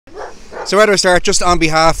So where do I start? Just on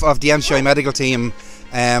behalf of the MCI Medical Team,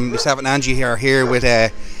 myself and Angie here with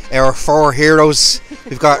our 4 heroes.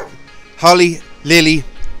 We've got Holly, Lily,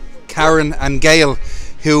 Karen and Gail,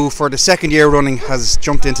 who for the 2nd year running has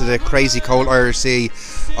jumped into the crazy cold Irish Sea,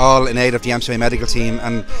 all in aid of the MCI Medical Team,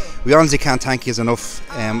 and we honestly can't thank you enough.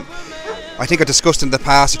 I think I discussed in the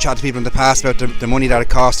past, I chatted to people in the past about the money that it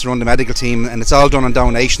costs to run the medical team, and it's all done on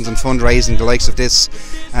donations and fundraising, the likes of this.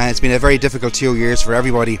 And it's been a very difficult 2 years for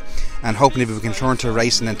everybody, and hoping if we can turn to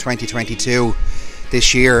racing in 2022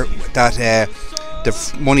 this year, that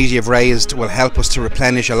the money you've raised will help us to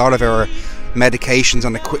replenish a lot of our medications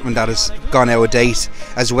and equipment that has gone out of date,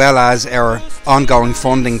 as well as our ongoing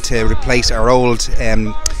funding to replace our old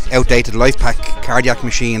outdated LifePak cardiac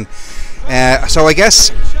machine. So I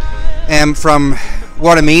guess from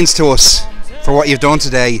what it means to us for what you've done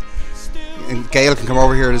today, and Gail can come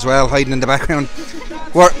over here as well, hiding in the background.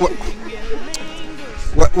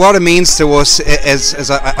 What it means to us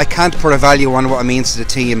is I can't put a value on what it means to the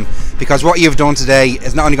team, because what you've done today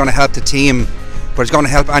is not only going to help the team, but it's going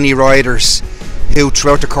to help any riders who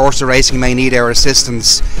throughout the course of racing may need our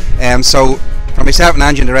assistance. So from myself and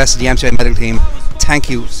Angie and the rest of the MCI Medical Team, thank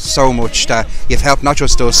you so much that you've helped not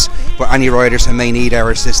just us, but any riders who may need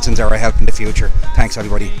our assistance or our help in the future. Thanks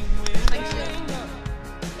everybody.